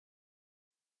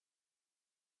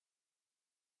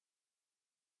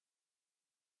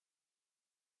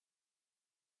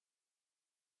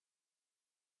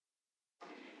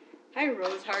Hi,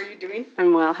 Rose. How are you doing?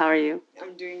 I'm well. How are you?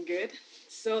 I'm doing good.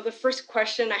 So, the first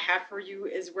question I have for you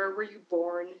is where were you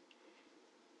born?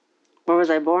 Where was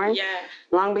I born? Yeah.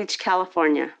 Long Beach,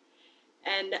 California.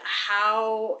 And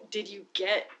how did you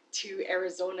get to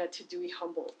Arizona to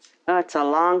Dewey-Humboldt? Oh, it's a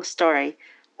long story.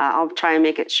 I'll try and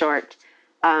make it short.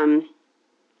 Um,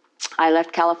 I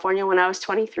left California when I was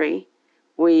 23.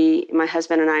 My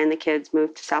husband and I and the kids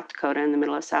moved to South Dakota, in the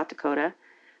middle of South Dakota.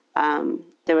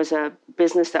 There was a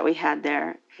business that we had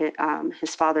there.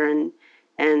 His father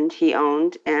and he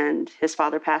owned, and his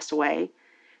father passed away.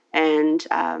 And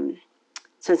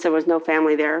since there was no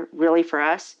family there really for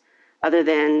us, other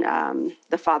than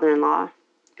the father-in-law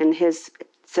and his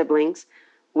siblings,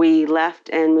 we left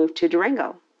and moved to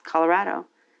Durango, Colorado.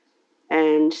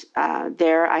 And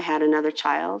there I had another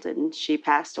child, and she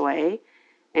passed away.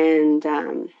 And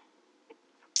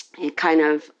it kind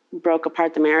of broke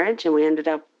apart the marriage, and we ended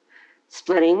up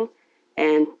splitting.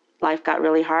 And life got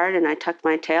really hard, and I tucked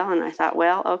my tail, and I thought,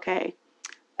 well, okay,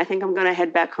 I think I'm going to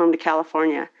head back home to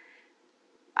California.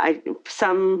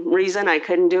 Some reason I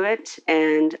couldn't do it,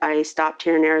 and I stopped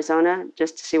here in Arizona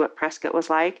just to see what Prescott was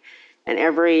like. And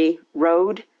every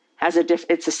road has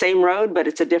it's the same road, but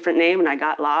it's a different name, and I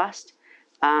got lost.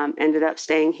 Ended up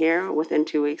staying here. Within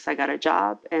 2 weeks, I got a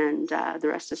job, and the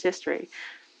rest is history.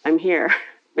 I'm here.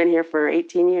 Been here for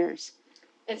 18 years.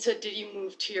 And so, did you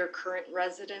move to your current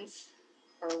residence,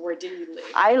 or where did you live?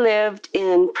 I lived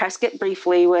in Prescott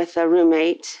briefly with a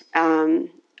roommate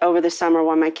over the summer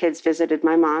while my kids visited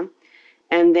my mom.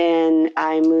 And then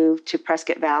I moved to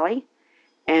Prescott Valley,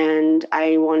 and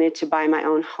I wanted to buy my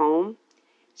own home.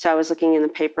 So I was looking in the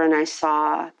paper, and I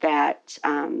saw that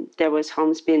there was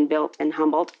homes being built in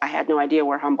Humboldt. I had no idea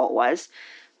where Humboldt was,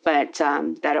 but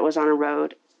that it was on a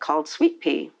road called Sweet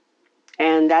Pea.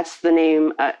 And that's the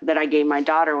name that I gave my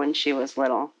daughter when she was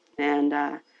little.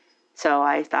 And so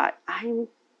I thought,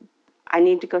 I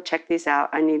need to go check these out.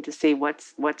 I need to see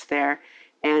what's there.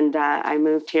 And I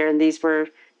moved here, and these were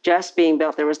just being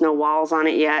built. There was no walls on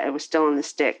it yet. It was still in the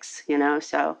sticks, you know.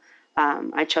 So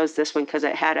I chose this one because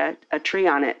it had a tree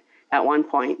on it at one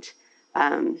point,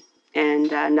 and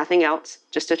nothing else,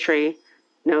 just a tree,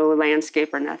 no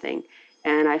landscape or nothing.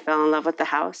 And I fell in love with the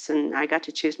house, and I got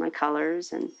to choose my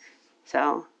colors, and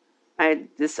so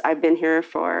I've been here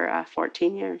for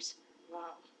 14 years.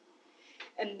 Wow.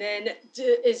 And then,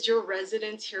 is your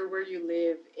residence here where you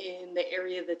live in the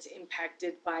area that's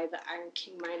impacted by the Iron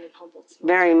King mine in Humboldt?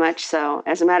 Very much so.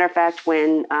 As a matter of fact,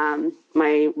 when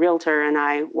my realtor and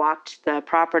I walked the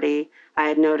property, I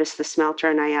had noticed the smelter,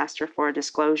 and I asked her for a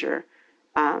disclosure.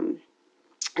 Um,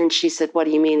 and she said, "What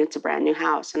do you mean it's a brand new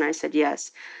house?" And I said,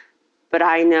 "Yes." But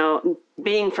I know,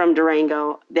 being from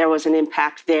Durango, there was an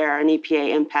impact there, an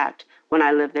EPA impact when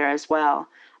I lived there as well,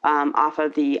 off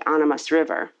of the Animas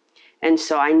River. And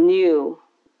so I knew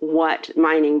what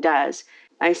mining does.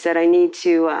 I said, I need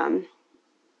to,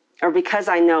 or because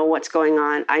I know what's going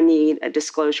on, I need a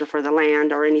disclosure for the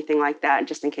land or anything like that,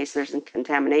 just in case there's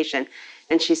contamination.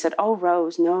 And she said, "Oh,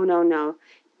 Rose, no, no, no.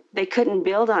 They couldn't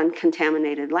build on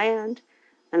contaminated land."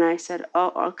 And I said,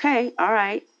 "Oh, okay, all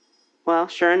right." Well,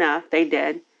 sure enough, they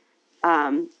did.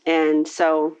 And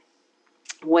so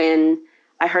when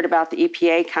I heard about the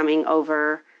EPA coming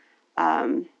over,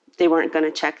 they weren't going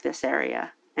to check this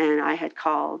area. And I had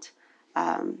called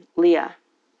Leah.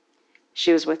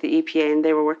 She was with the EPA, and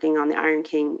they were working on the Iron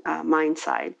King mine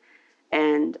side.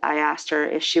 And I asked her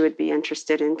if she would be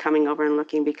interested in coming over and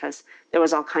looking, because there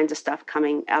was all kinds of stuff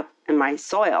coming up in my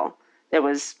soil. There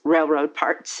was railroad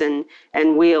parts and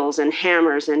wheels and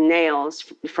hammers and nails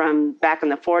from back in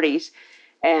the 40s.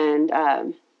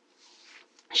 And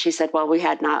she said, "Well, we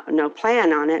had no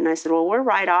plan on it." And I said, "Well, we're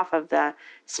right off of the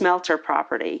smelter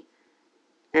property."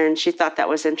 And she thought that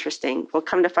was interesting. Well,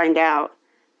 come to find out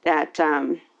that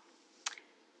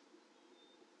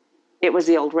it was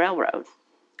the old railroad.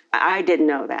 I didn't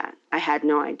know that. I had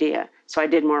no idea. So I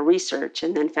did more research,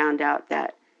 and then found out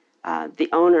that the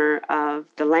owner of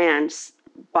the land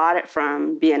bought it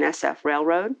from BNSF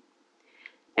Railroad,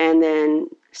 and then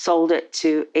sold it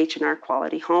to H&R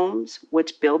Quality Homes,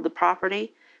 which built the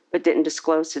property, but didn't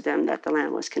disclose to them that the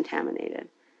land was contaminated.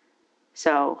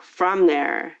 So from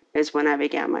there is when I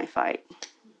began my fight.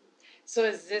 So,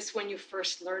 is this when you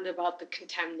first learned about the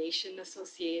contamination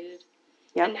associated?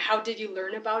 Yep. And how did you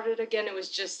learn about it again? It was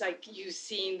just like you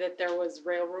seeing that there was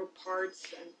railroad parts.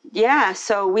 Yeah,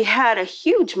 so we had a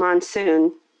huge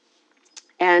monsoon,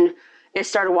 and it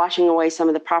started washing away some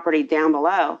of the property down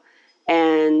below.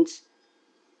 And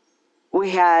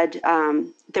we had,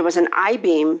 there was an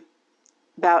I-beam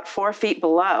about 4 feet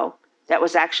below that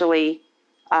was actually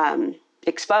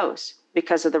exposed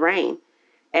because of the rain.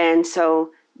 And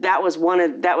so that was one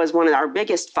of our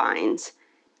biggest finds.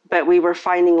 But we were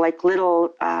finding like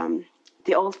little,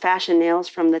 the old-fashioned nails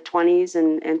from the 20s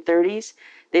and 30s.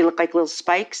 They look like little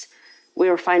spikes. We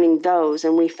were finding those,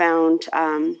 and we found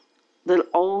little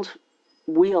old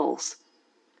wheels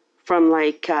from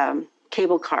like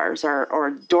cable cars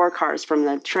or door cars from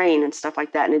the train and stuff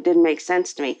like that. And it didn't make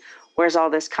sense to me. Where's all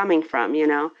this coming from, you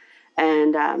know?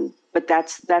 And but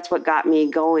that's what got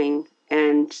me going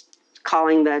and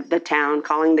calling the town,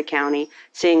 calling the county,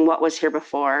 seeing what was here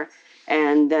before.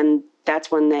 And then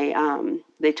that's when they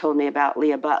told me about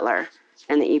Leah Butler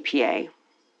and the EPA.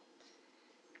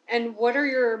 And what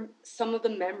are some of the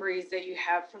memories that you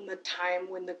have from the time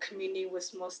when the community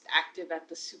was most active at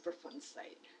the Superfund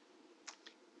site?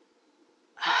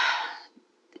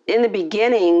 In the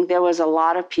beginning, there was a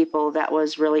lot of people that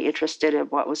was really interested in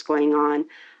what was going on.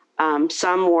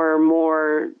 Some were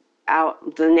more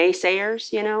out, the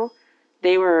naysayers, you know.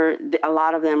 A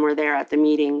lot of them were there at the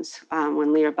meetings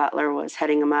when Leah Butler was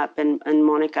heading them up, and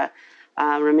Monica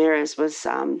Ramirez was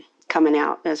coming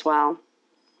out as well.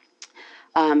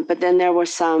 But then there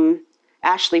was some,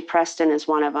 Ashley Preston is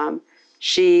one of them.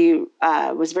 She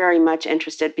was very much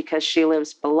interested because she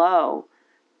lives below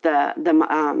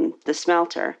the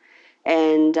smelter.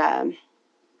 And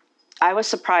I was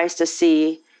surprised to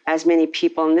see as many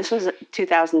people, and this was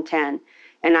 2010,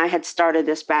 and I had started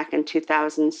this back in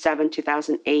 2007,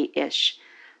 2008-ish.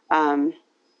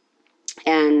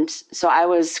 And so I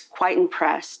was quite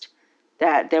impressed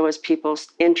that there was people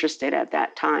interested at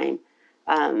that time.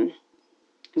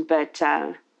 But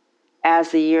as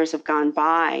the years have gone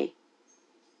by,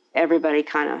 everybody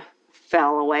kind of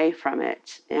fell away from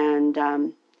it. And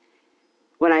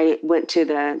when I went to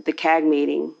the CAG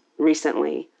meeting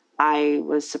recently, I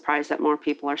was surprised that more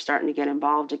people are starting to get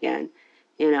involved again.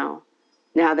 You know,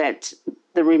 now that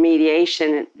the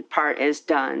remediation part is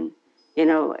done, you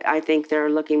know, I think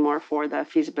they're looking more for the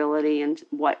feasibility and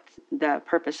what the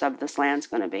purpose of this land's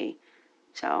going to be.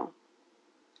 So.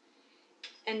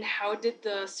 And how did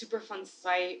the Superfund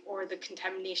site or the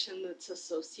contamination that's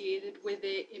associated with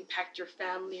it impact your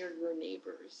family or your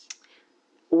neighbors?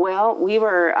 Well, we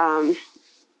were,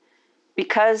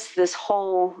 because this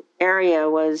whole area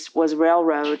was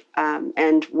railroad,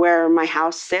 and where my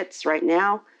house sits right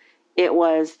now, it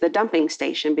was the dumping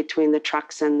station between the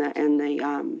trucks and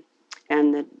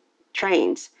the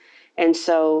trains. And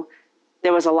so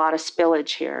there was a lot of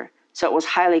spillage here. So it was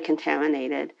highly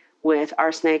contaminated with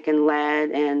arsenic and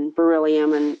lead and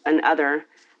beryllium and other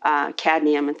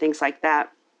cadmium and things like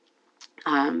that,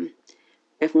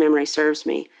 if memory serves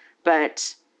me.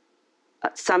 But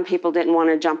some people didn't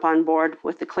want to jump on board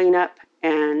with the cleanup,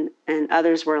 and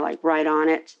others were like right on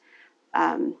it.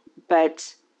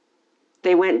 But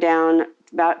they went down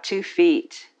about 2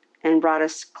 feet and brought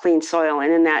us clean soil.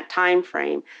 And in that time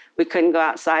frame, we couldn't go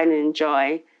outside and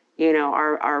enjoy, you know,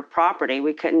 our property.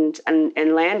 We couldn't.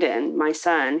 And Landon, my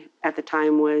son, at the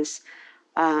time was,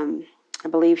 I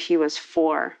believe he was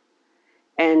 4.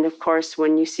 And of course,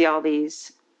 when you see all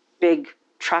these big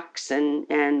trucks and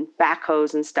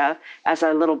backhoes and stuff, as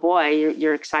a little boy,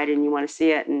 you're excited and you want to see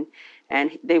it.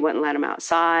 And they wouldn't let him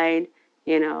outside,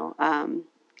 you know.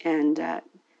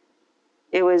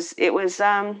 It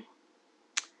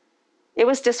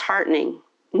was disheartening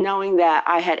knowing that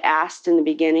I had asked in the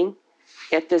beginning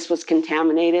if this was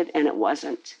contaminated, and it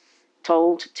wasn't.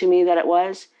 Told to me that it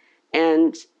was,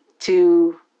 and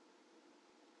to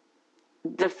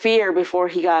the fear before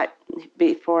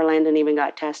Landon even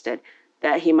got tested,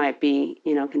 that he might be,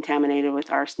 you know, contaminated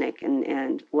with arsenic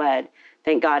and lead.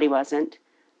 Thank God he wasn't.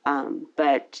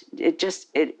 But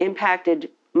it impacted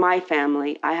my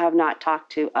family. I have not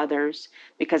talked to others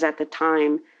because at the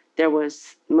time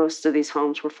most of these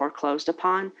homes were foreclosed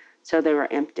upon, so they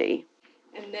were empty.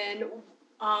 And then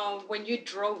when you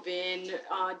drove in,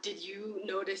 did you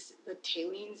notice the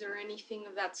tailings or anything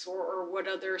of that sort, or what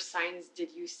other signs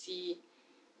did you see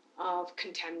of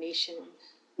contamination?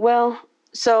 Well,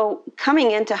 so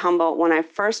coming into Humboldt, when I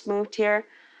first moved here,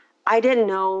 I didn't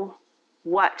know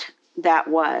what that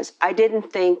was. I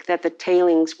didn't think that the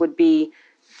tailings would be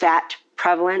that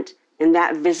prevalent and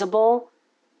that visible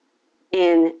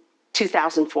in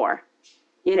 2004.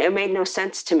 You know, it made no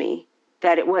sense to me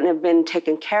that it wouldn't have been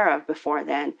taken care of before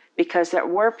then, because there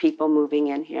were people moving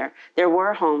in here. There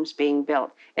were homes being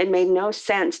built. It made no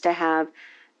sense to have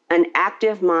an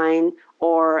active mine,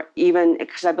 or even,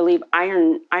 because I believe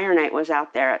ironite was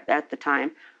out there at the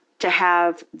time, to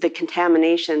have the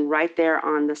contamination right there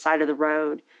on the side of the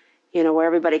road, you know, where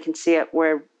everybody can see it,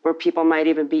 where people might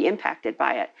even be impacted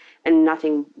by it, and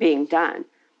nothing being done.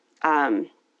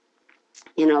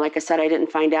 You know, like I said, I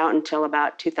didn't find out until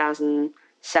about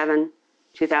 2007,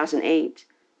 2008,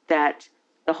 that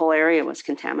the whole area was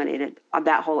contaminated,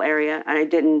 that whole area. And I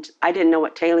didn't know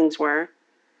what tailings were.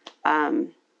 I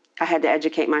had to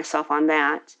educate myself on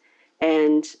that.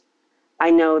 And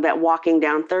I know that walking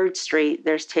down 3rd Street,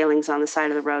 there's tailings on the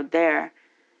side of the road there.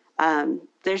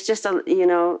 There's just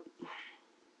I'm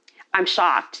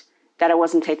shocked that it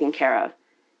wasn't taken care of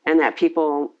and that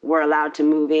people were allowed to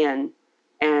move in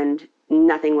and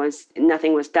nothing was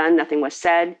done, nothing was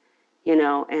said,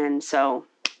 and so,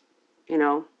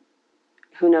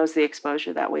 who knows the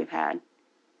exposure that we've had.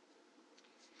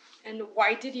 And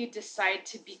why did you decide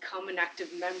to become an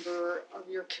active member of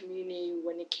your community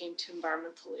when it came to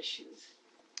environmental issues?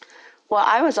 Well,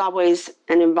 I was always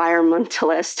an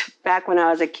environmentalist. Back when I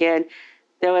was a kid,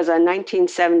 there was a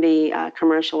 1970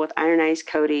 commercial with Iron Eyes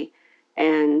Cody,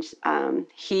 and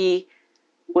he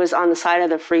was on the side of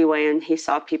the freeway and he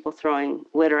saw people throwing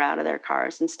litter out of their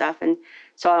cars and stuff. And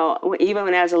so even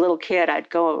when I was a little kid, I'd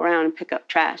go around and pick up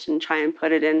trash and try and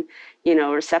put it in, a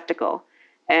receptacle.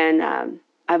 And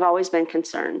I've always been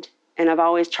concerned, and I've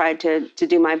always tried to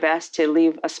do my best to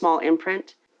leave a small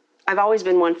imprint. I've always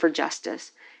been one for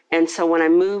justice. And so when I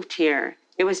moved here,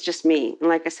 it was just me. And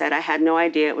like I said, I had no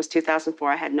idea. It was 2004.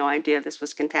 I had no idea this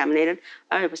was contaminated.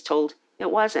 I was told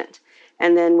it wasn't.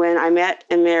 And then when I met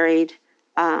and married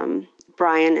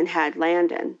Brian and had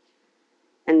Landon,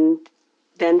 and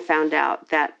then found out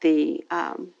that the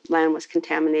land was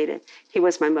contaminated, he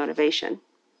was my motivation.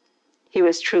 He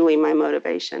was truly my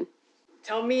motivation.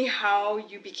 Tell me how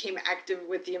you became active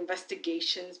with the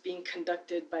investigations being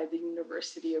conducted by the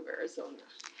University of Arizona.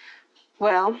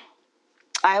 Well,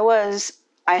 I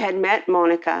had met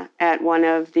Monica at one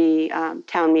of the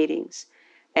town meetings,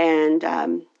 and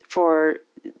that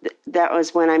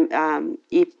was when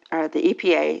the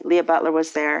EPA, Leah Butler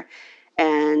was there,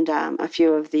 and a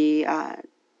few of the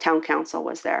town council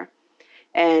was there,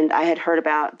 and I had heard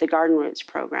about the Garden Roots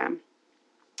program,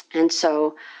 and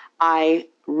so I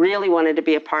really wanted to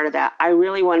be a part of that. I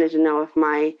really wanted to know if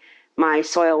my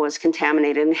soil was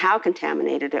contaminated and how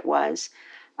contaminated it was.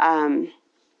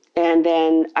 And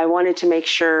then I wanted to make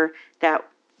sure that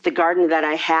the garden that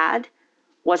I had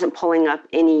wasn't pulling up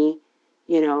any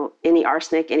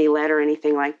arsenic, any lead, or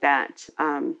anything like that.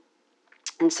 And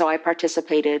so I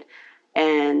participated,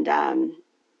 and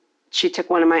she took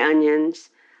one of my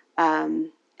onions and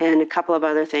a couple of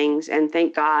other things. And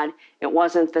thank God it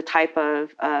wasn't the type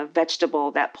of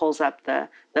vegetable that pulls up the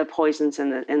poisons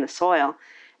in the soil,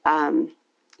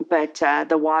 but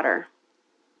the water.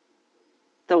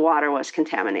 The water was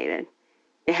contaminated.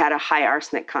 It had a high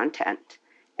arsenic content,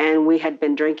 and we had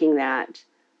been drinking that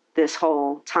this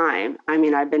whole time. I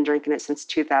mean, I've been drinking it since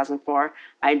 2004.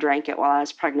 I drank it while I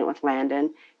was pregnant with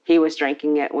Landon. He was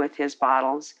drinking it with his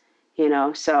bottles,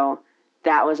 so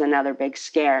that was another big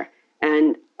scare.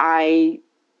 And I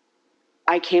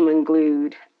came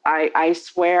unglued. I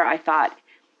swear I thought,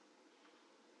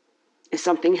 if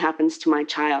something happens to my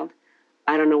child,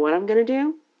 I don't know what I'm going to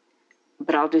do,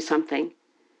 but I'll do something.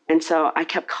 And so I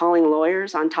kept calling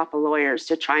lawyers on top of lawyers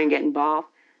to try and get involved,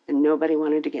 and nobody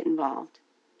wanted to get involved.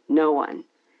 No one.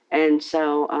 And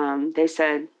so they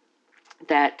said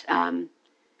that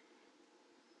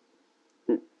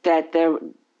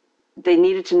they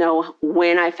needed to know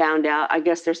when I found out. I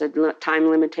guess there's a time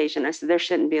limitation. I said, there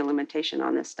shouldn't be a limitation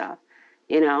on this stuff,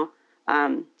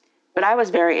 But I was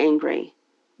very angry,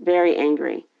 very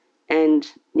angry.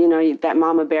 And, that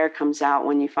mama bear comes out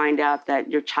when you find out that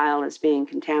your child is being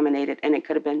contaminated and it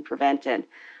could have been prevented.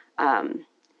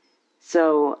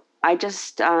 So I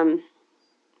just,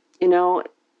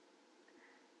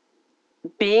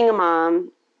 being a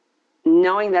mom,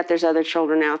 knowing that there's other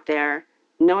children out there,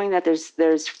 knowing that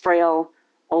there's frail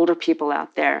older people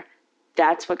out there,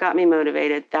 that's what got me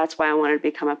motivated. That's why I wanted to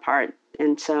become a part.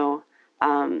 And so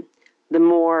the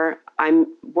more I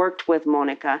worked with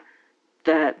Monica,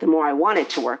 the more I wanted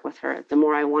to work with her, the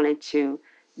more I wanted to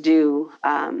do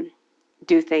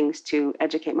things to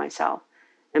educate myself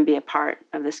and be a part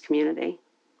of this community.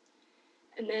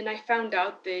 And then I found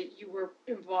out that you were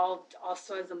involved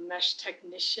also as a mesh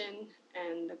technician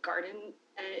and the garden,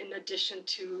 in addition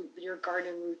to your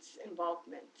Garden Roots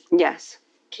involvement. Yes.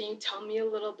 Can you tell me a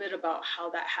little bit about how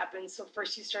that happened? So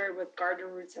first you started with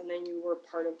Garden Roots and then you were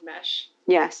part of MESH.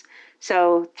 Yes.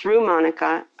 So through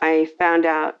Monica, I found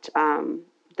out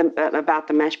about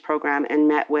the MESH program and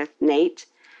met with Nate.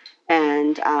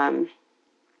 And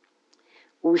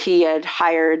he had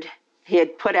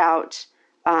put out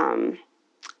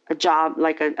a job,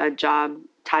 like a job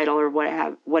title or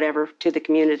whatever to the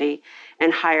community,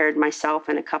 and hired myself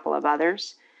and a couple of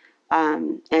others.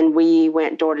 And we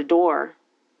went door to door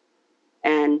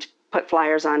and put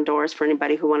flyers on doors for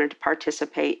anybody who wanted to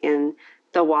participate in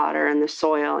the water and the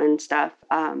soil and stuff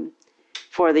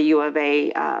for the U of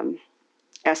A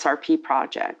SRP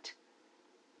project.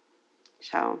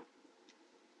 So.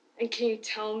 And can you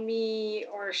tell me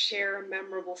or share a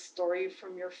memorable story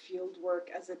from your field work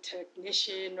as a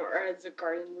technician or as a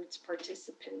Garden Roots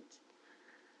participant?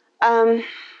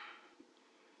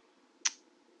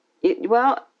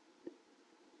 Well,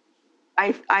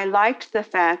 I liked the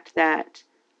fact that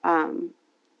I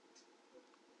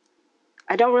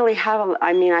don't really have,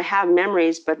 I have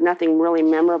memories, but nothing really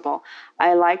memorable.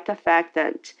 I like the fact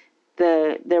that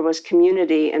there was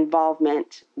community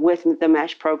involvement with the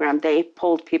MESH program. They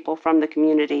pulled people from the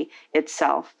community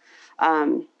itself.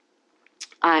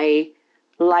 I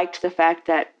liked the fact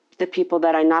that the people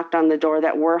that I knocked on the door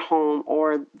that were home,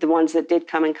 or the ones that did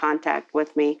come in contact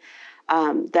with me,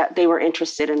 that they were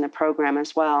interested in the program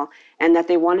as well, and that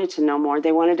they wanted to know more.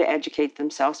 They wanted to educate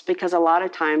themselves, because a lot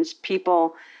of times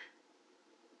people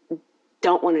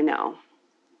don't want to know.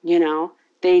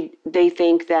 They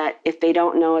think that if they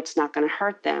don't know, it's not going to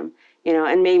hurt them.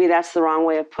 And maybe that's the wrong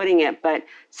way of putting it, but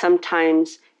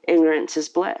sometimes ignorance is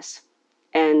bliss,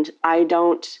 and I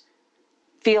don't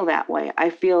feel that way. I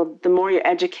feel the more you're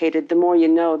educated, the more you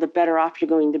know, the better off you're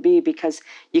going to be, because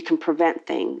you can prevent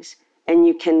things, and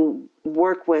you can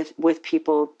work with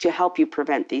people to help you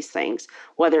prevent these things,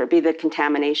 whether it be the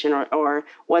contamination or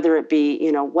whether it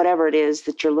be, whatever it is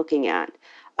that you're looking at.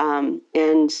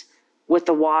 And with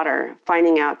the water,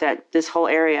 finding out that this whole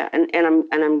area, and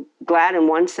I'm glad in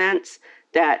one sense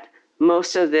that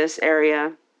most of this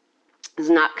area is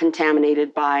not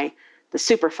contaminated by the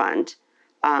Superfund.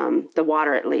 The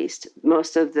water, at least,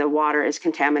 most of the water is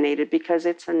contaminated because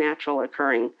it's a natural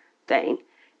occurring thing.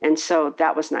 And so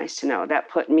that was nice to know. That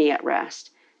put me at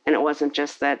rest. And it wasn't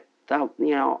just that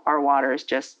our water is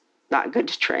just not good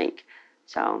to drink.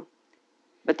 So,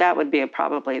 but that would be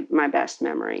probably my best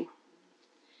memory.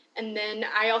 And then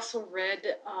I also read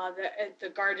at the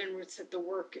Garden Roots, that the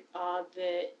work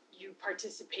that you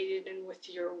participated in with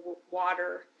your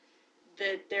water,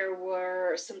 that there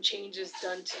were some changes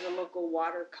done to the local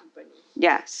water company.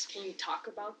 Yes. Can you talk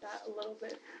about that a little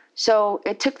bit? So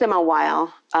it took them a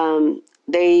while.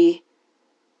 They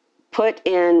put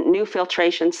in new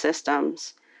filtration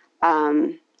systems.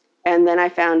 And then I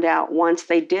found out once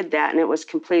they did that and it was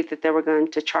complete, that they were going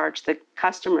to charge the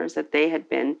customers that they had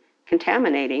been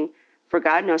contaminating for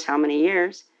God knows how many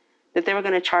years, that they were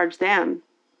going to charge them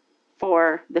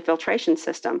for the filtration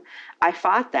system. I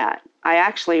fought that. I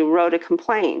actually wrote a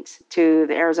complaint to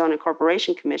the Arizona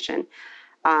Corporation Commission.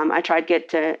 I tried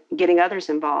getting others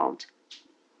involved.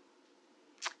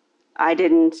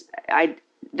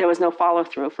 There was no follow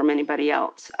through from anybody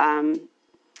else.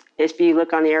 If you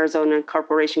look on the Arizona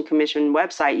Corporation Commission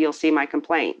website, you'll see my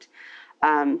complaint.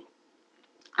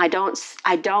 I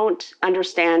don't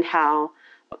understand how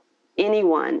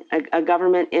anyone, a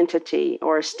government entity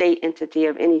or a state entity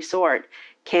of any sort,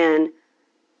 can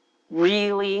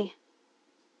really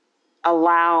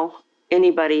allow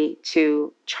anybody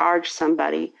to charge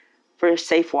somebody for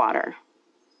safe water.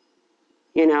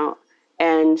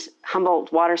 And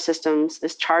Humboldt Water Systems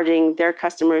is charging their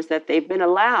customers that they've been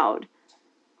allowed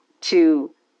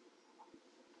to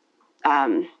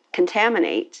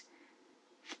contaminate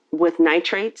with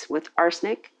nitrates, with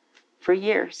arsenic, for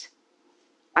years.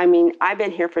 I've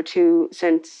been here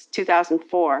since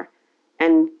 2004,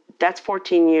 and that's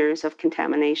 14 years of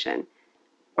contamination,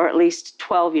 or at least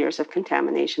 12 years of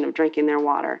contamination of drinking their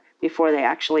water before they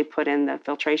actually put in the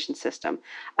filtration system.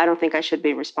 I don't think I should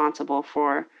be responsible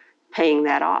for paying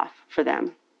that off for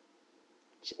them,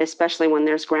 especially when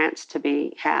there's grants to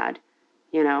be had,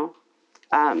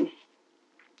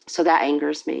 So that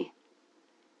angers me.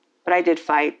 But I did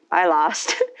fight. I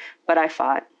lost, but I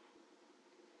fought.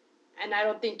 And I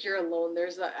don't think you're alone.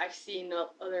 I've seen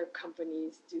other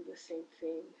companies do the same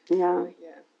thing. Yeah.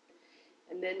 Yeah.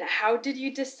 And then how did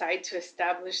you decide to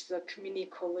establish the Community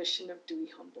Coalition of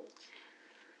Dewey-Humboldt?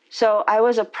 So I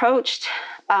was approached,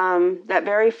 that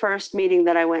very first meeting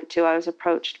that I went to, I was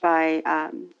approached by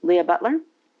Leah Butler,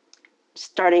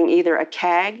 starting either a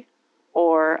CAG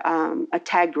or a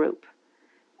tag group.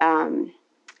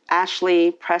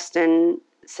 Ashley Preston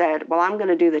said, well, I'm going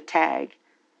to do the tag,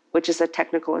 which is a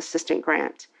technical assistant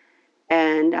grant.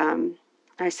 And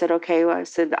I said, okay. Well,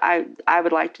 I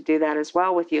would like to do that as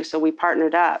well with you. So we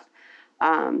partnered up.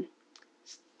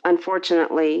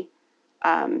 Unfortunately,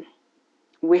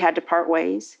 we had to part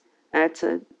ways. That's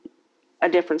a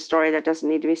different story that doesn't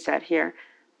need to be said here.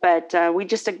 But we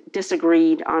just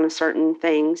disagreed on certain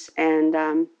things.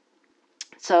 And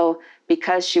so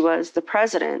because she was the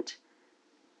president,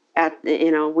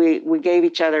 we gave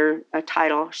each other a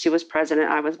title. She was president,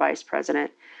 I was vice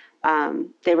president.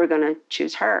 They were going to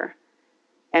choose her.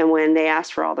 And when they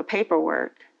asked for all the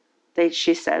paperwork,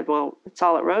 she said, well, it's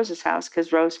all at Rose's house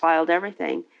because Rose filed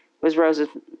everything. It was Rose's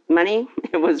money.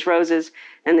 It was Rose's.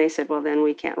 And they said, well, then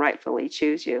we can't rightfully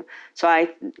choose you. So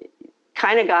I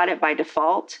kind of got it by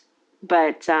default,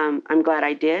 but I'm glad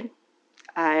I did.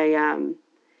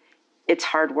 It's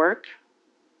hard work.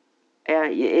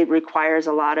 It requires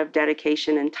a lot of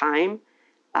dedication and time.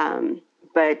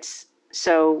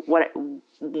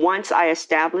 Once I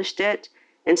established it,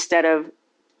 instead of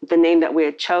the name that we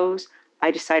had chose, I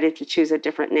decided to choose a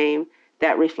different name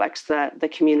that reflects the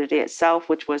community itself,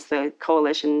 which was the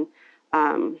coalition,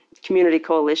 community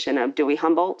coalition of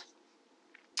Dewey-Humboldt.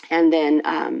 And then,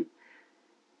 of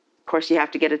course, you have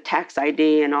to get a tax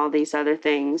ID and all these other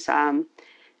things. And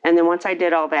then once I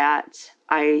did all that,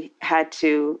 I had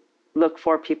to look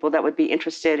for people that would be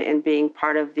interested in being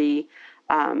part of the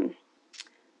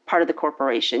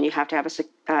corporation. You have to have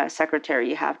a secretary.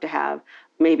 You have to have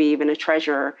maybe even a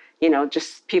treasurer.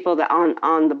 Just people that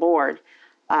on the board.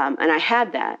 And I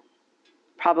had that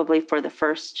probably for the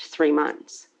first 3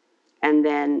 months, and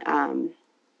then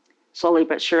slowly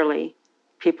but surely,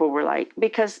 people were like,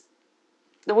 because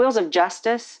the wheels of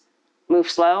justice move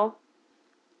slow.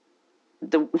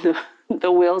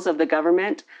 The wheels of the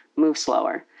government move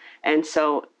slower. And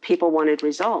so people wanted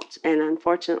results. And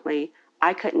unfortunately,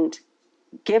 I couldn't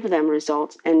give them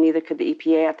results, and neither could the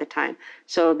EPA at the time.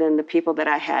 So then the people that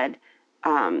I had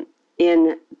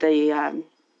in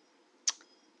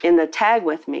the tag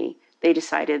with me, they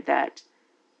decided that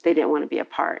they didn't want to be a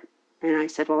part. And I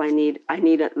said, well, I need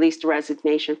at least a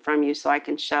resignation from you so I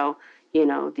can show, the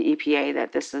EPA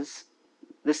that this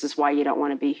is why you don't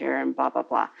want to be here and blah, blah,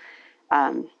 blah.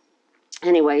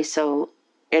 Anyway, so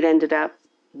it ended up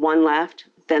one left,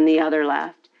 then the other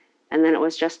left, and then it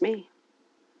was just me.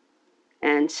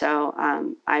 And so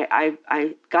I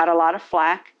got a lot of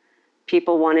flack.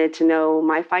 People wanted to know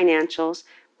my financials.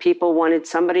 People wanted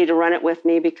somebody to run it with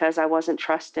me because I wasn't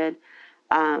trusted.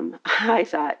 I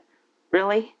thought,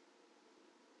 really?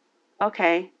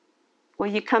 Okay. Well,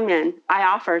 you come in. I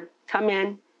offered, come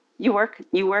in. You work it.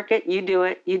 You do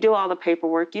it. You do all the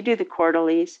paperwork. You do the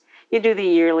quarterlies. You do the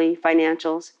yearly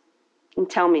financials. And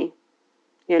tell me,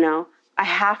 I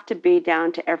have to be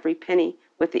down to every penny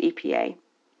with the EPA.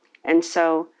 And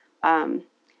so I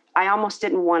almost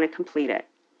didn't want to complete it.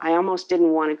 I almost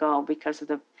didn't want to go because of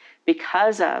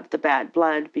the bad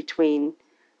blood between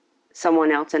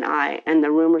someone else and I, and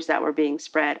the rumors that were being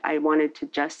spread. I wanted to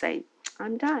just say,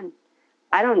 I'm done.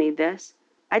 I don't need this.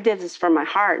 I did this for my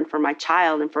heart and for my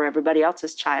child and for everybody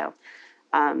else's child.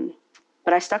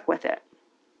 But I stuck with it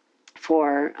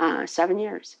for 7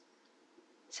 years.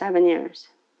 7 years.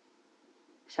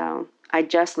 So I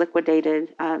just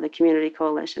liquidated the Community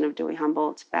Coalition of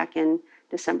Dewey-Humboldt back in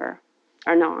January.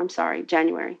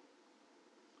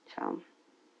 So.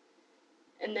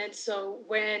 And then, so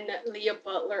when Leah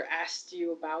Butler asked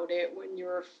you about it, when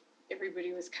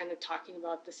everybody was kind of talking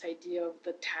about this idea of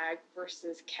the tag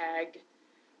versus CAG,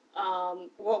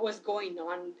 what was going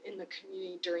on in the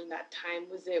community during that time?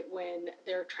 Was it when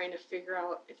they were trying to figure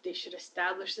out if they should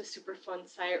establish the Superfund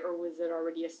site, or was it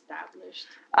already established?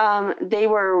 They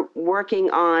were working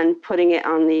on putting it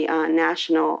on the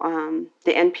national,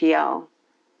 the NPL.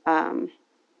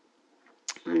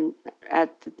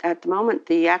 At the moment,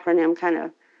 the acronym kind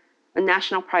of a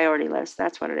national priority list.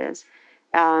 That's what it is.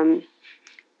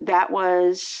 That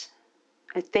was,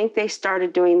 I think they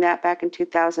started doing that back in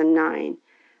 2009.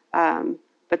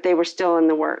 But they were still in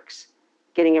the works,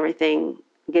 getting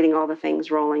all the things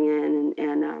rolling in,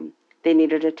 and they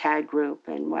needed a tag group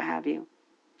and what have you.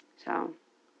 So.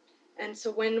 And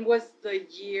so when was the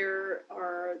year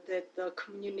or that the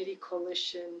Community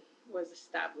Coalition was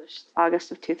established?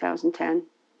 August of 2010.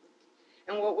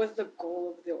 And what was the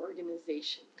goal of the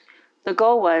organization? The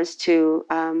goal was to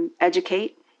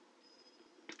educate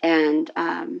and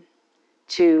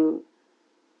to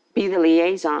be the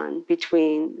liaison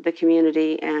between the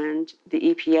community and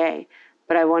the EPA.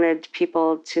 But I wanted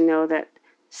people to know that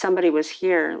somebody was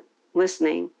here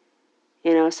listening,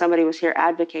 somebody was here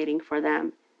advocating for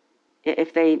them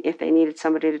if they needed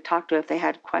somebody to talk to, if they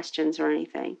had questions or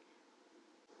anything.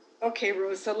 Okay,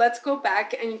 Rose, so let's go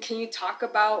back, and can you talk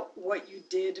about what you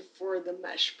did for the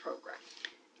MESH program?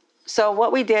 So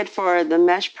what we did for the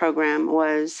MESH program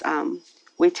was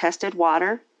we tested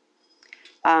water.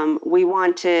 We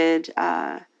wanted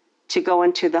to go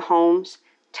into the homes,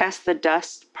 test the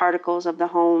dust particles of the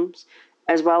homes,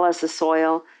 as well as the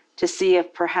soil, to see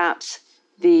if perhaps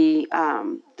the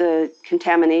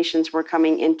contaminations were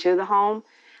coming into the home.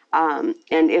 And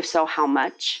if so, how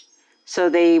much? So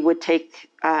they would take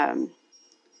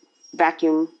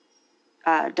vacuum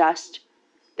dust.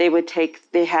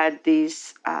 They had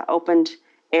these opened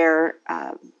air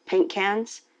paint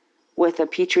cans with a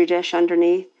petri dish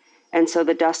underneath. And so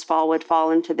the dust fall would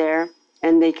fall into there,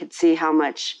 and they could see how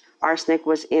much arsenic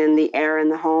was in the air in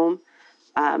the home.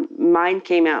 Mine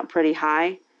came out pretty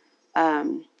high.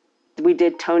 We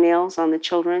did toenails on the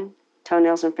children,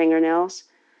 toenails and fingernails.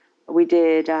 We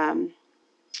did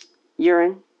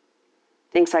urine,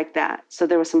 things like that. So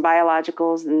there was some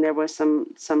biologicals, and there was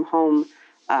some home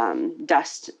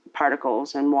dust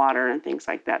particles and water and things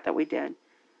like that we did.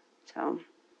 So.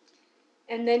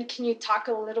 And then can you talk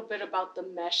a little bit about the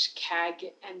MESH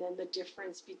CAG and then the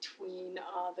difference between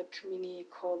the Community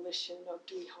Coalition of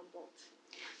Dewey-Humboldt?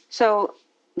 So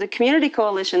the Community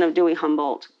Coalition of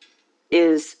Dewey-Humboldt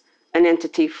is an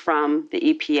entity from the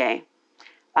EPA.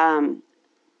 The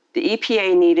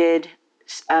EPA needed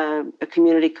a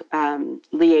community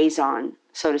liaison,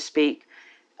 so to speak.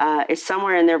 It's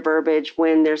somewhere in their verbiage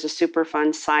when there's a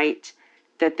Superfund site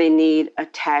that they need a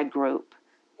tag group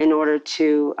in order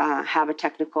to have a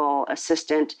technical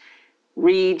assistant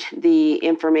read the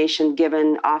information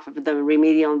given off of the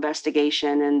remedial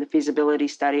investigation and the feasibility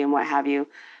study and what have you,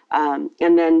 and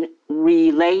then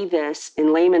relay this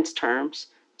in layman's terms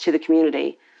to the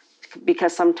community.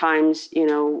 Because sometimes,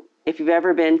 if you've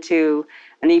ever been to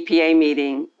an EPA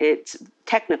meeting, it's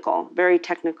technical, very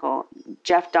technical.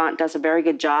 Jeff Daunt does a very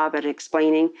good job at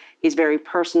explaining. He's very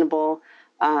personable,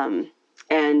 and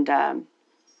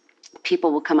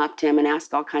people will come up to him and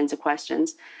ask all kinds of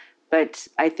questions. But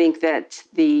I think that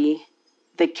the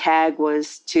CAG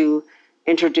was to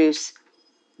introduce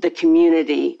the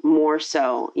community more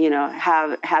so,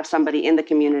 have somebody in the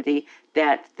community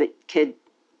that could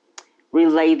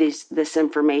relay this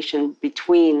information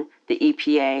between the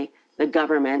EPA, the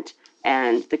government,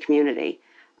 and the community.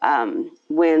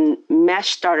 When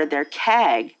MESH started their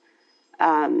CAG,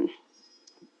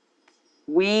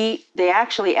 they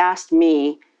actually asked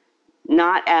me,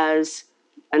 not as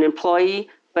an employee,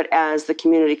 but as the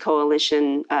Community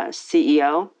Coalition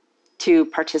CEO, to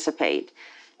participate.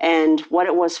 And what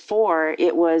it was for,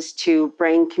 it was to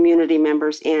bring community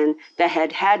members in that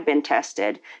had been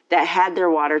tested, that had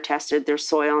their water tested, their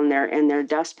soil and their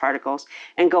dust particles,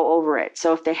 and go over it.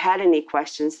 So if they had any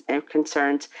questions or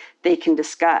concerns, they can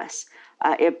discuss.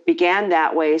 It began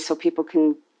that way so people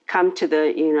can come to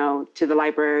the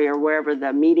library or wherever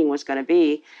the meeting was going to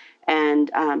be, and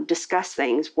discuss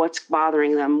things. What's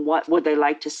bothering them? What would they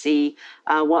like to see?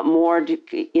 What more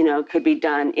could be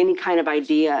done? Any kind of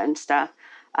idea and stuff.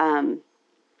 And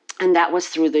that was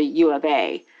through the U of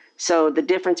A. So the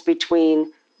difference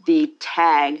between the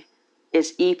TAG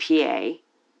is EPA,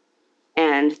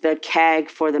 and the CAG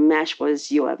for the MESH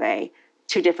was U of A.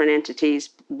 Two different entities,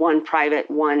 one private,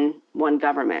 one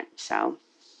government. So.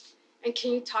 And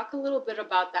can you talk a little bit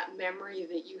about that memory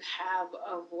that you have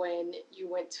of when you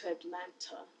went to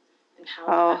Atlanta and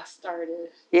how that started?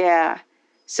 Yeah.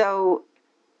 So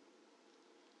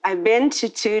I've been to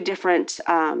two different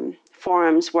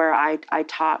forums where I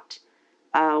talked.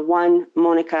 One,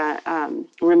 Monica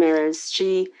Ramirez,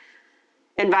 she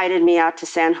invited me out to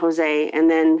San Jose, and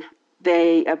then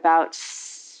about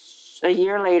a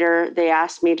year later, they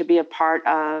asked me to be a part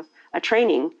of a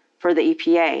training for the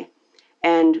EPA.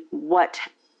 And what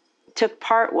took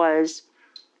part was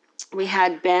we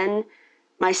had Ben,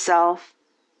 myself,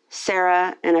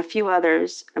 Sarah, and a few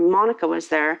others, and Monica was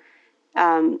there.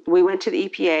 We went to the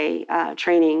EPA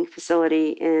training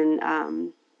facility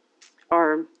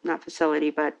or not facility,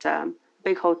 but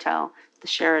big hotel, the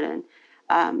Sheraton.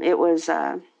 It was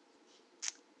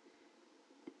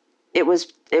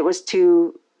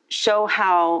to show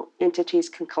how entities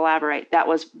can collaborate. That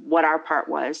was what our part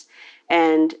was.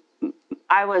 And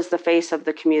I was the face of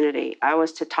the community. I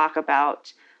was to talk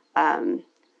about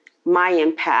my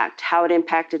impact, how it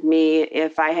impacted me,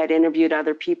 if I had interviewed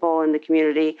other people in the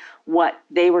community, what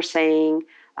they were saying,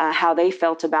 how they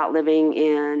felt about living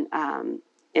in an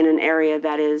area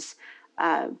that is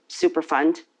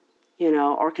Superfund,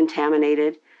 or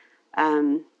contaminated.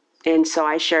 And so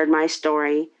I shared my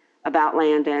story about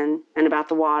Landon and about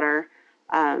the water.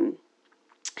 And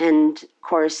of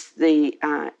course, the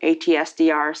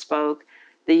ATSDR spoke,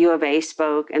 the U of A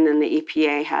spoke, and then the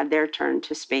EPA had their turn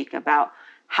to speak about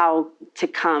how to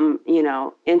come,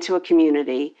 into a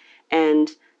community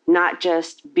and not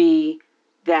just be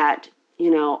that,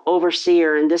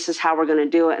 overseer, and this is how we're going to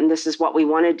do it, and this is what we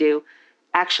want to do.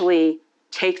 Actually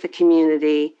take the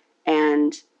community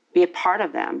and be a part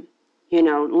of them,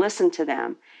 listen to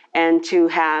them, and to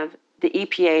have the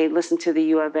EPA listen to the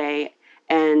U of A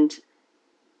and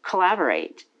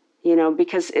collaborate,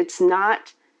 because it's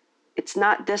not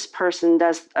this person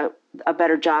does a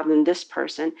better job than this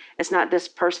person. It's not this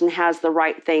person has the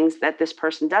right things that this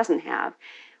person doesn't have.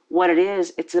 What it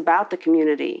is, it's about the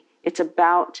community. It's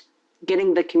about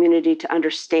getting the community to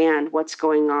understand what's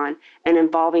going on and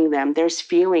involving them. There's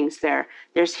feelings there.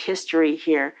 There's history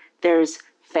here. There's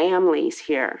families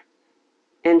here.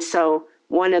 And so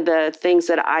one of the things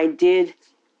that I did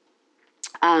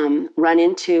run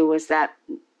into was that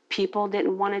people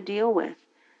didn't want to deal with,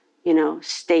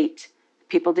 state.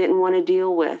 People didn't want to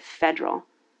deal with federal.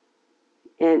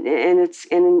 And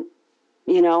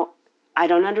I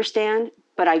don't understand,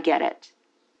 but I get it.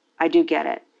 I do get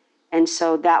it. And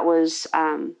so that was,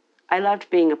 I loved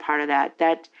being a part of that.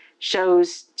 That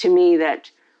shows to me that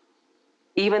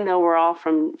even though we're all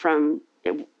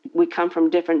we come from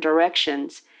different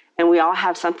directions, and we all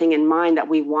have something in mind that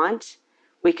we want,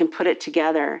 we can put it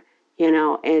together,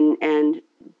 and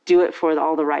do it for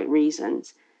all the right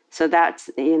reasons. So that's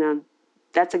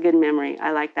a good memory.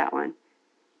 I like that one.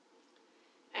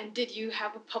 And did you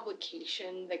have a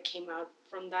publication that came out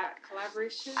from that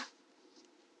collaboration?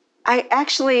 I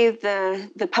actually,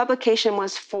 the publication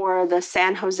was for the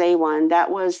San Jose one. That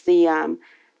was the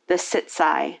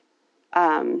CITSI,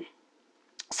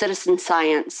 Citizen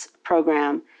Science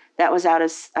Program. That was out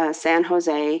of San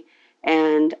Jose.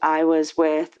 And I was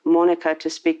with Monica to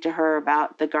speak to her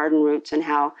about the garden roots and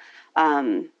how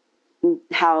the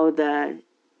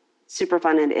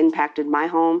Superfund had impacted my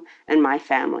home and my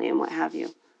family and what have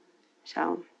you.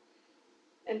 So.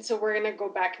 And so we're going to go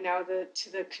back now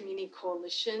to the Community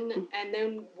Coalition. Mm-hmm. And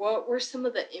then what were some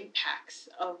of the impacts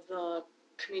of the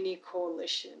Community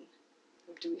Coalition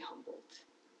of Dewey-Humboldt?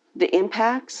 The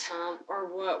impacts? Or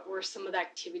what were some of the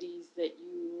activities that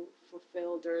you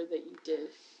fulfilled or that you did?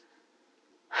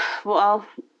 Well,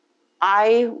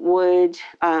 I would,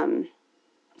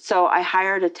 so I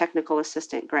hired a technical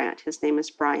assistant, Grant. His name is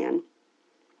Brian.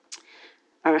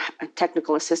 Or a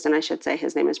technical assistant, I should say.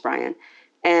 His name is Brian.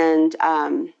 And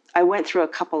I went through a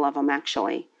couple of them,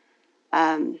 actually.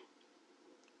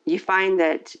 You find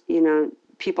that,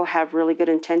 people have really good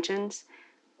intentions,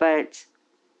 but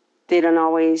they're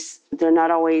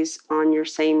not always on your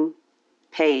same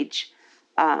page.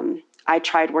 I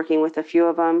tried working with a few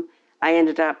of them. I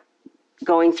ended up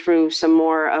going through some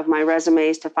more of my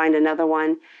resumes to find another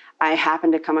one. I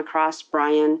happened to come across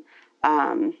Brian,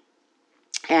 and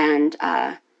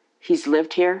he's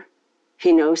lived here.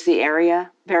 He knows the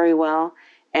area very well,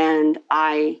 and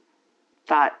I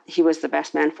thought he was the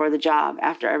best man for the job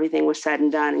after everything was said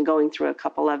and done, and going through a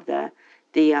couple of the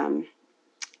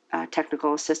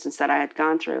technical assistants that I had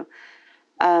gone through.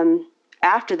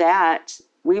 After that,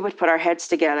 we would put our heads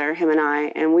together, him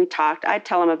and we talked. I'd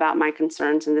tell him about my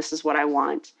concerns, and this is what I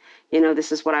want.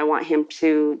 This is what I want him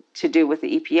to do with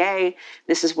the EPA.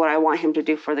 This is what I want him to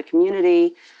do for the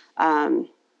community.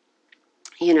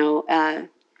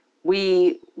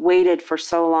 We waited for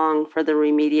so long for the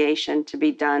remediation to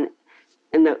be done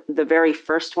in the very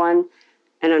first one,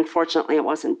 and unfortunately it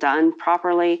wasn't done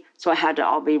properly, so it had to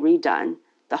all be redone,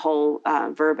 the whole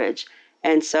verbiage.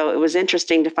 And so it was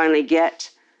interesting to finally get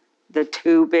the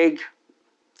two big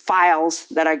files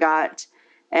that I got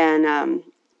and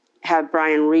have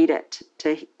Brian read it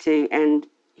to and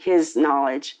his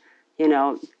knowledge,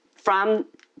 from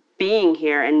being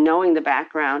here and knowing the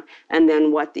background, and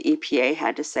then what the EPA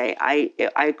had to say.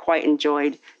 I quite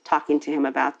enjoyed talking to him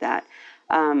about that.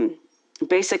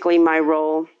 Basically, my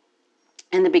role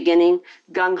in the beginning,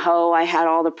 gung-ho, I had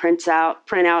all the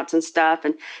printouts and stuff,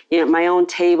 and my own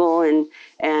table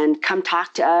and come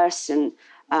talk to us. And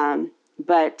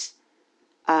but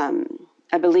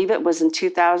I believe it was in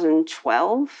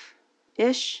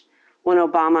 2012-ish when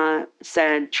Obama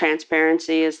said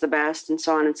transparency is the best and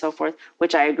so on and so forth,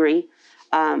 which I agree.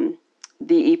 The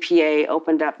EPA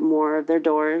opened up more of their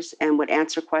doors and would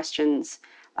answer questions,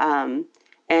 and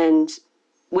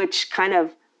which kind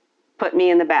of put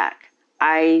me in the back.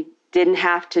 I didn't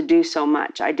have to do so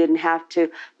much. I didn't have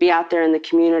to be out there in the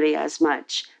community as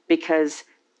much because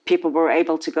people were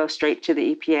able to go straight to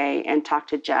the EPA and talk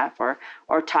to Jeff or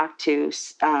talk to,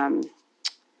 I'm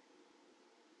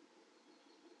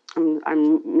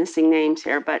missing names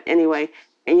here, but anyway,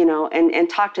 and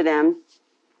talk to them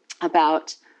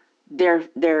about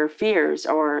their fears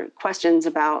or questions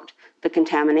about the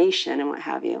contamination and what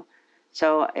have you.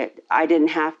 So I didn't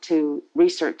have to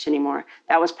research anymore.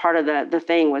 That was part of the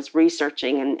thing, was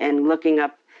researching and looking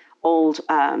up old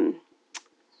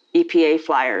EPA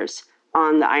flyers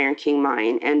on the Iron King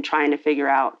mine and trying to figure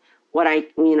out what I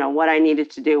needed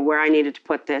to do, where I needed to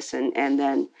put this, and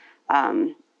then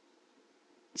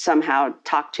somehow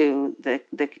talk to the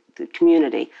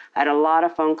community. I had a lot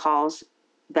of phone calls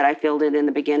that I fielded in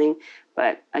the beginning,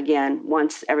 but again,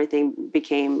 once everything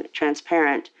became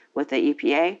transparent with the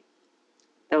EPA,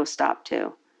 those stopped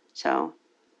too. So.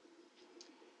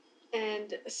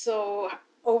 And so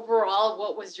overall,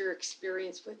 what was your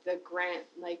experience with the grant?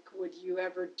 Like, would you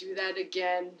ever do that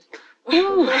again?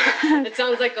 It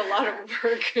sounds like a lot of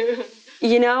work.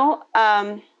 You know,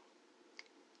 I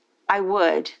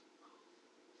would,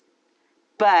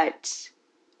 but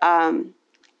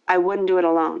I wouldn't do it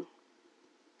alone.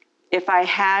 If I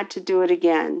had to do it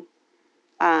again,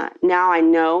 now I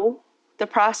know the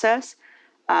process.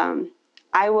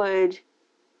 I would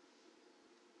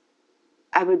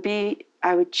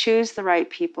choose the right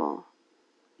people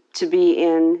to be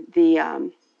in the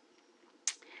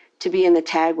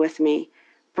tag with me.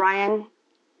 Brian,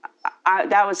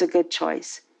 that was a good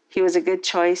choice. He was a good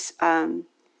choice, and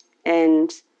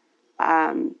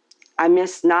I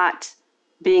miss not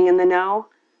being in the know,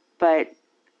 but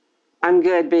I'm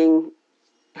good being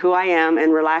who I am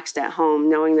and relaxed at home,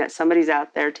 knowing that somebody's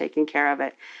out there taking care of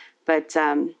it. But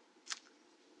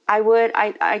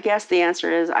I guess the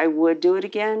answer is I would do it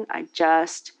again. I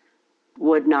just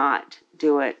would not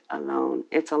do it alone.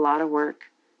 It's a lot of work,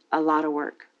 a lot of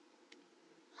work.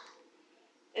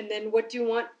 And then what do you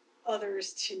want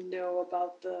others to know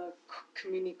about the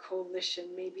community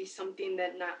coalition? Maybe something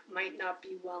that might not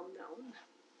be well known.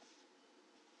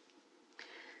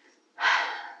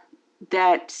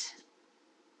 That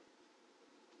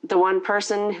the one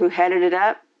person who headed it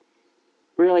up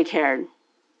really cared,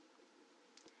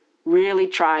 really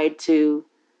tried to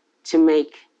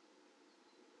make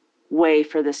way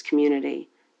for this community,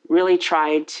 really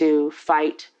tried to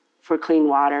fight for clean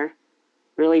water,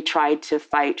 really tried to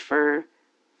fight for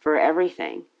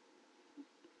everything.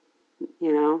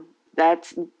 You know,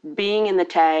 that's being in the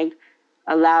tag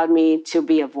allowed me to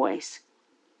be a voice,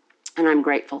 and I'm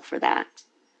grateful for that.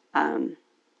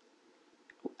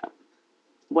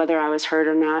 Whether I was heard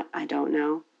or not, I don't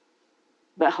know,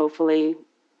 but hopefully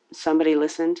somebody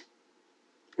listened,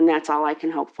 and that's all I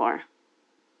can hope for.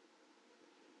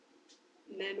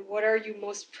 And then what are you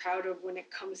most proud of when it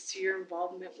comes to your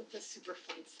involvement with the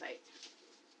Superfund site?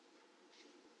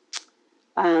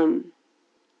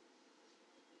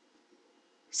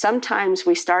 Sometimes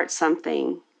we start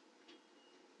something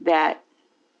that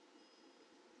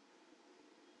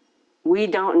we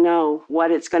don't know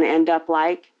what it's going to end up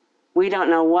like. We don't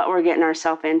know what we're getting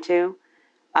ourselves into.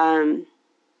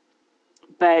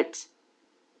 But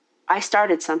I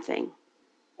started something,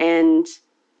 and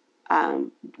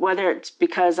whether it's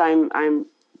because I'm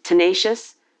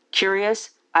tenacious,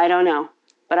 curious, I don't know.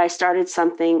 But I started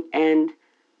something, and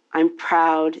I'm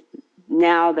proud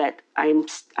now that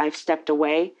I've stepped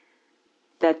away,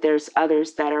 that there's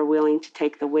others that are willing to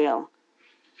take the wheel,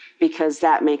 because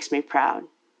that makes me proud.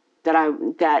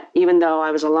 That even though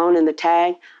I was alone in the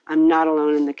tag, I'm not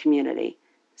alone in the community.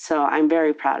 So I'm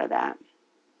very proud of that.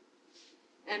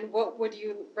 And what would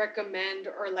you recommend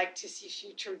or like to see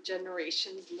future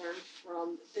generations learn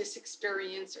from this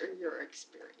experience or your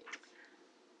experience?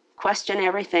 Question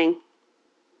everything.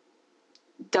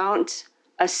 Don't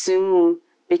assume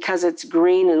because it's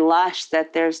green and lush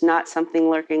that there's not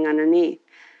something lurking underneath.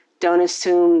 Don't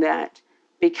assume that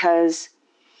because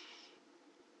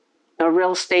a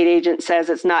real estate agent says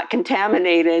it's not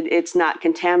contaminated, it's not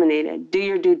contaminated. Do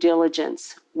your due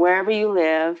diligence. Wherever you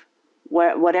live,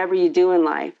 whatever you do in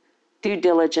life, due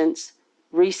diligence,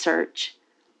 research,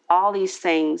 all these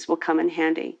things will come in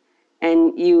handy.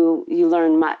 And you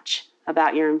learn much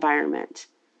about your environment.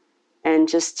 And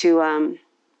just to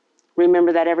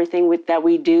remember that everything that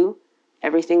we do,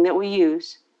 everything that we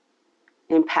use,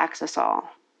 impacts us all.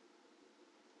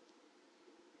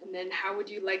 And then how would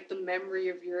you like the memory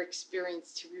of your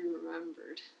experience to be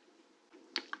remembered?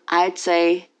 I'd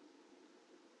say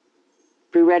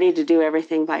be ready to do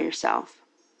everything by yourself.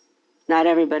 Not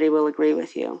everybody will agree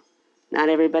with you. Not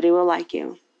everybody will like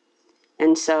you.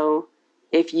 And so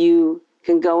if you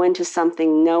can go into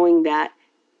something knowing that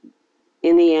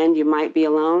in the end you might be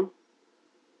alone,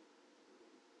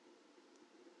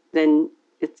 then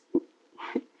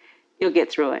you'll get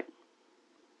through it.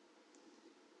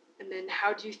 And then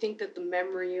how do you think that the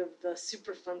memory of the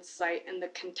Superfund site and the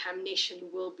contamination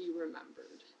will be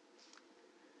remembered?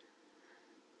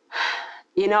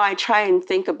 You know, I try and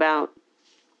think about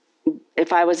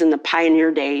if I was in the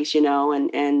pioneer days, you know,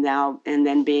 and now, and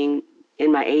then being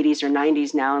in my 80s or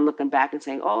 90s now and looking back and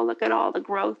saying, oh, look at all the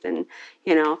growth. And,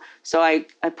 you know, so I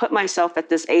put myself at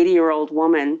this 80-year-old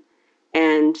woman,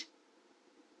 and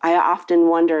I often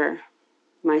wonder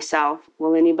myself,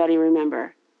 will anybody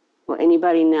remember? Will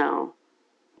anybody know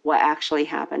what actually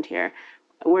happened here.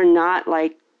 We're not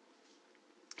like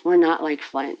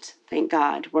Flint, thank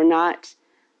God. We're not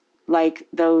like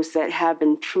those that have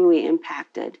been truly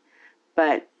impacted,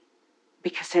 but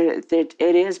because it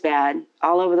is bad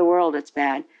all over the world, it's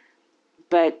bad,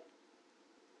 but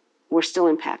we're still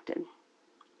impacted.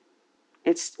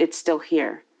 It's still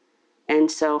here, and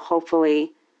so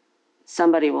hopefully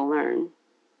somebody will learn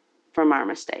from our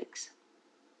mistakes.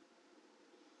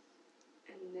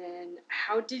 And then,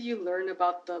 how did you learn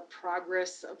about the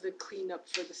progress of the cleanup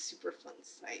for the Superfund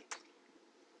site?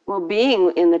 Well,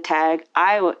 being in the tag,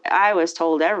 I was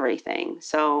told everything.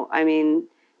 So, I mean,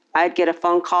 I'd get a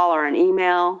phone call or an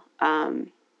email. I've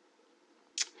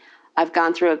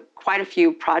gone through quite a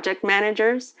few project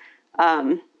managers.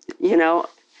 You know,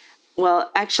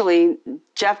 well, actually,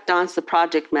 Jeff Don's the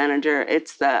project manager.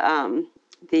 It's the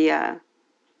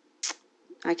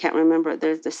I can't remember.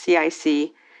 There's the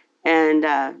CIC, and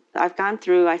I've gone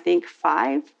through, I think,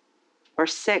 5 or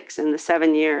 6 in the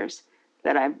 7 years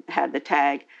that I've had the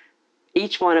tag.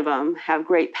 Each one of them have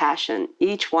great passion.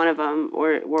 Each one of them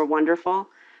were wonderful.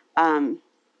 You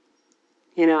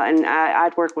know, and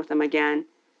I'd work with them again.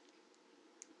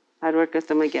 I'd work with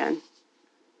them again.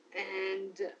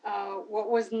 And what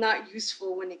was not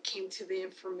useful when it came to the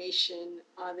information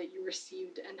that you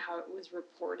received and how it was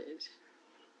reported?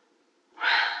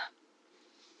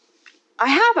 I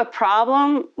have a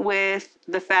problem with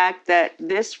the fact that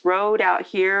this road out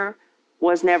here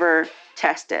was never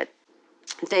tested.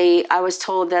 I was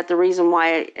told that the reason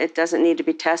why it doesn't need to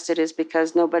be tested is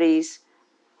because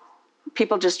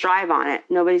people just drive on it.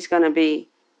 Nobody's going to be,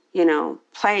 you know,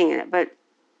 playing in it. But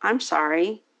I'm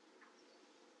sorry.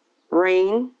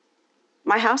 Rain,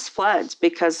 my house floods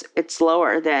because it's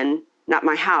lower than, not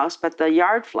my house, but the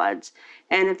yard floods.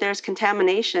 And if there's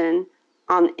contamination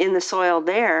in the soil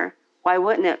there, why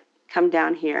wouldn't it come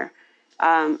down here?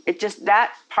 It just,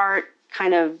 that part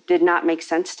kind of did not make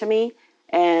sense to me.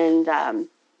 And,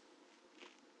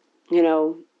 you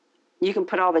know, you can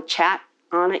put all the chat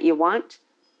on it you want,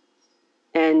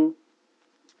 and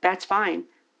that's fine.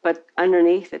 But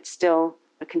underneath, it's still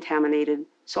a contaminated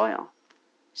soil.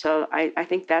 So I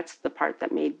think that's the part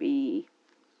that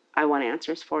I want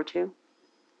answers for too.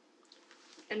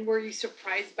 And were you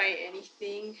surprised by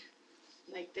anything,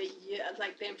 like the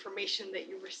information that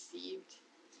you received?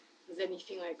 Was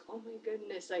anything like, oh my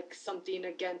goodness, like something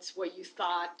against what you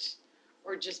thought,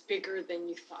 or just bigger than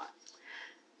you thought?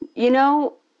 You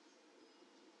know,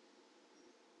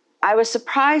 I was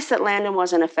surprised that Landon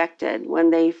wasn't affected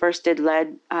when they first did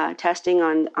lead testing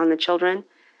on the children.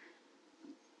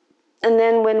 And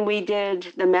then when we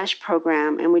did the mesh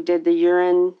program and we did the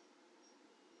urine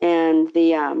and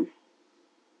the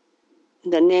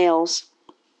nails,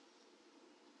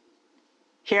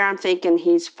 here I'm thinking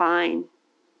he's fine.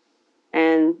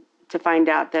 And to find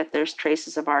out that there's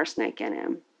traces of arsenic in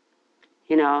him,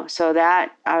 you know, so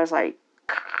that I was like,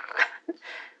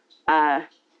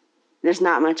 there's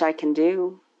not much I can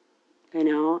do, you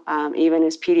know. Even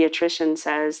his pediatrician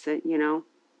says that, you know,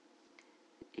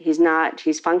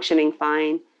 he's functioning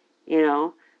fine, you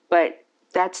know, but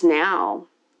that's now.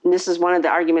 And this is one of the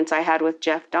arguments I had with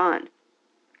Jeff Don,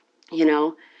 you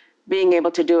know, being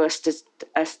able to do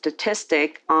a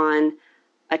statistic on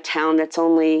a town that's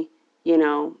only, you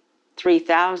know,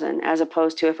 3,000, as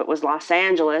opposed to if it was Los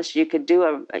Angeles, you could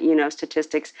do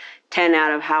statistics 10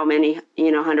 out of how many,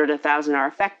 100 or 1,000 are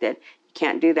affected. You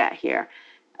can't do that here.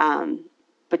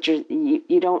 But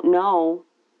you don't know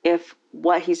if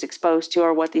what he's exposed to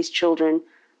or what these children,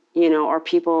 or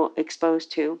people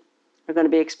exposed to are going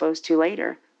to be exposed to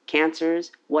later,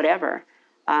 cancers, whatever.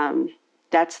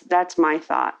 That's my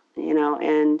thought,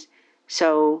 and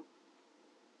so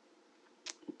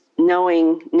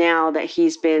knowing now that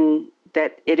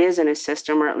that it is in his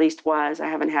system, or at least was, I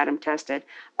haven't had him tested.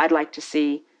 I'd like to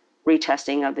see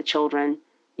retesting of the children,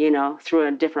 through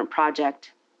a different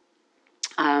project,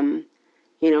 5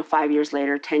 years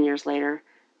later, 10 years later.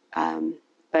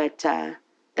 But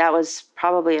that was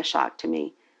probably a shock to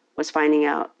me, was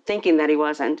thinking that he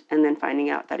wasn't, and then finding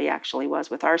out that he actually was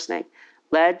with arsenic.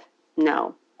 Lead,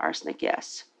 no. Arsenic,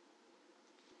 yes.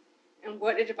 And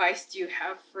what advice do you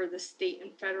have for the state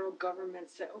and federal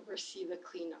governments that oversee the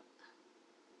cleanup?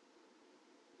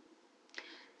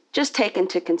 Just take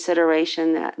into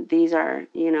consideration that these are,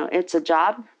 it's a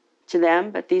job to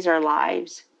them, but these are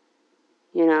lives.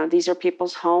 These are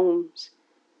people's homes.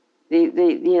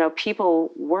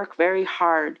 People work very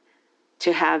hard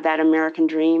to have that American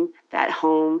dream, that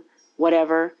home,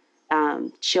 whatever,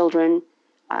 children.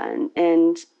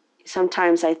 And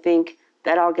sometimes I think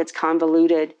that all gets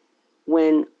convoluted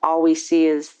when all we see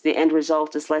is the end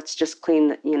result is let's just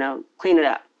clean it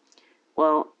up.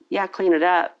 well, yeah, clean it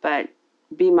up, but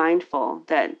be mindful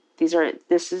that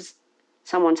this is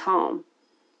someone's home.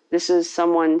 This is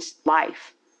someone's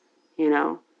life, you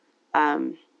know.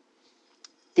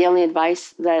 The only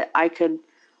advice that I could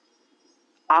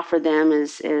offer them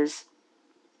is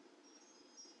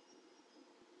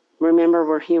remember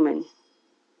we're human.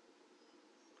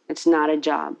 It's not a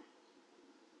job.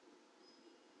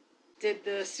 Did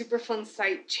the Superfund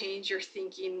site change your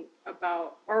thinking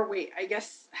about, or wait, I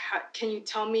guess, can you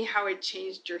tell me how it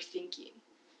changed your thinking?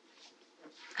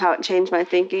 How it changed my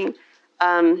thinking?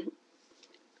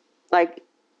 Like,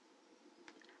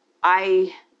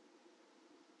 I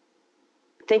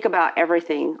think about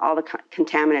everything, all the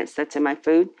contaminants that's in my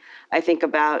food. I think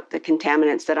about the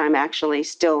contaminants that I'm actually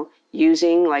still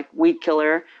using, like weed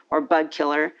killer or bug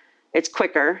killer. It's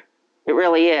quicker, it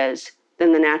really is,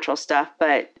 than the natural stuff.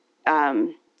 But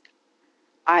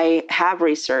I have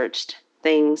researched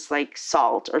things like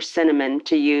salt or cinnamon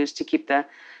to use to keep the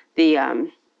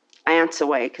ants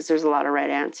away, because there's a lot of red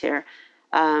ants here.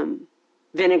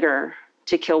 Vinegar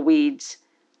to kill weeds.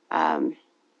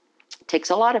 Takes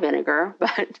a lot of vinegar,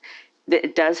 but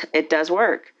it does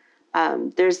work.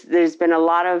 There's been a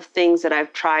lot of things that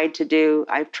I've tried to do.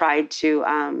 I've tried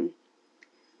to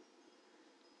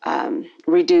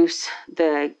reduce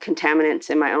the contaminants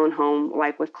in my own home,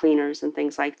 like with cleaners and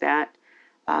things like that.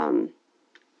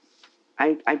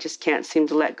 I just can't seem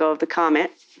to let go of the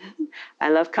Comet. I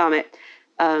love Comet,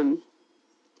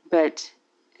 but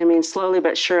I mean, slowly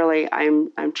but surely,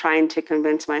 I'm trying to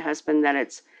convince my husband that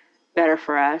it's better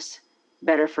for us,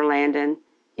 better for Landon,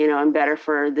 and better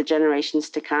for the generations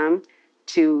to come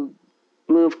to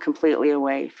move completely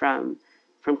away from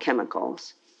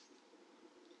chemicals.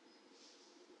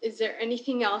 Is there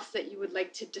anything else that you would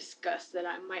like to discuss that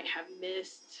I might have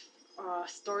missed? A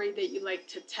story that you like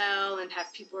to tell and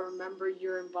have people remember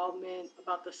your involvement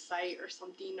about the site or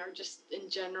something, or just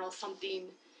in general something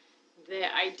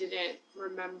that I didn't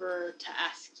remember to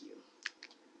ask you?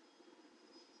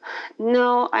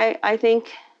 No, I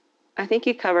think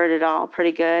you covered it all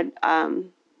pretty good.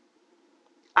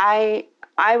 I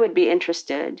would be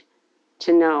interested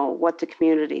to know what the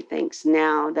community thinks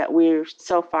now that we're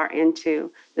so far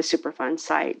into the Superfund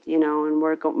site, and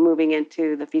we're moving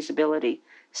into the feasibility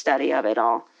study of it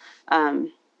all. I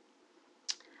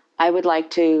would like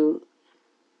to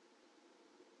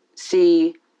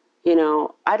see,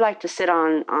 I'd like to sit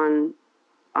on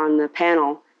the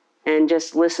panel and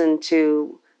just listen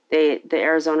to the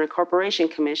Arizona Corporation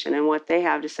Commission and what they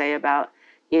have to say about,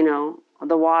 the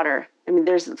water. I mean,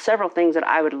 there's several things that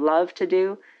I would love to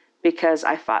do because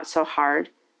I fought so hard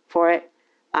for it.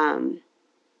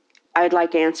 I'd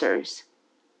like answers.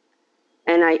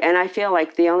 And I feel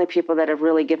like the only people that have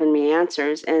really given me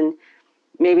answers, and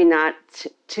maybe not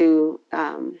to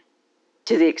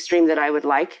the extreme that I would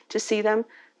like to see them,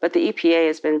 but the EPA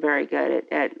has been very good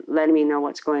at letting me know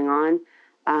what's going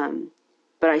on.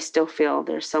 But I still feel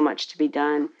there's so much to be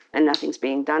done and nothing's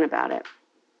being done about it.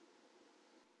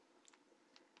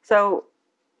 So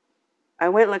I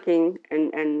went looking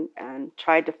and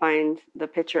tried to find the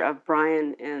picture of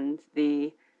Brian and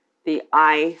the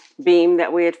eye beam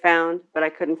that we had found, but I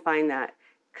couldn't find that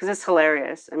because it's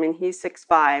hilarious. I mean, he's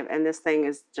 6'5", and this thing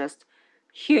is just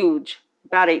huge,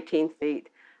 about 18 feet,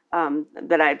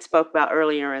 that I had spoke about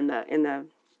earlier in the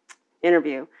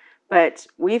interview. But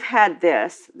we've had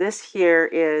this. This here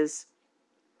is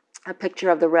a picture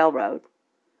of the railroad,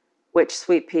 which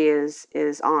Sweet Pea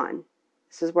is on.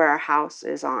 This is where our house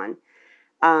is on.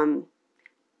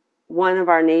 One of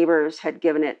our neighbors had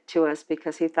given it to us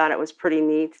because he thought it was pretty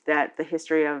neat that the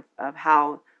history of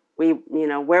how we,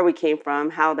 where we came from,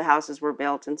 how the houses were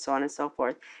built, and so on and so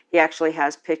forth. He actually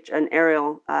has an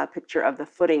aerial picture of the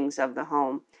footings of the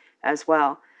home as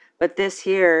well. But this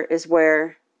here is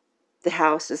where the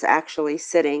house is actually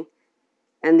sitting,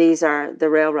 and these are the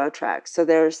railroad tracks. So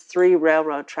there's 3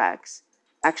 railroad tracks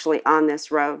actually on this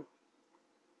road.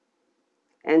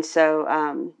 And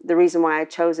so the reason why I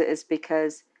chose it is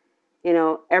because,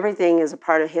 everything is a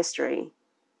part of history,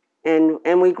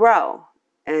 and we grow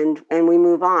and we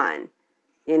move on,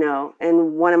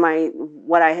 and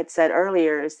what I had said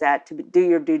earlier is that to do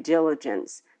your due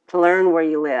diligence, to learn where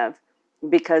you live,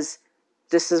 because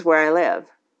this is where I live,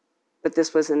 but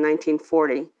this was in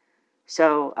 1940.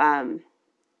 So, and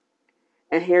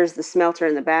here's the smelter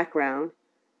in the background,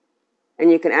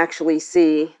 and you can actually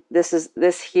see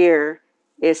this here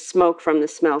is smoke from the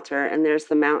smelter, and there's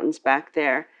the mountains back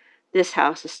there. This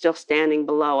house is still standing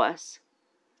below us.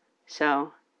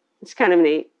 So it's kind of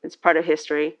neat. It's part of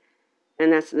history.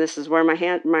 And this is where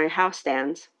my house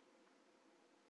stands.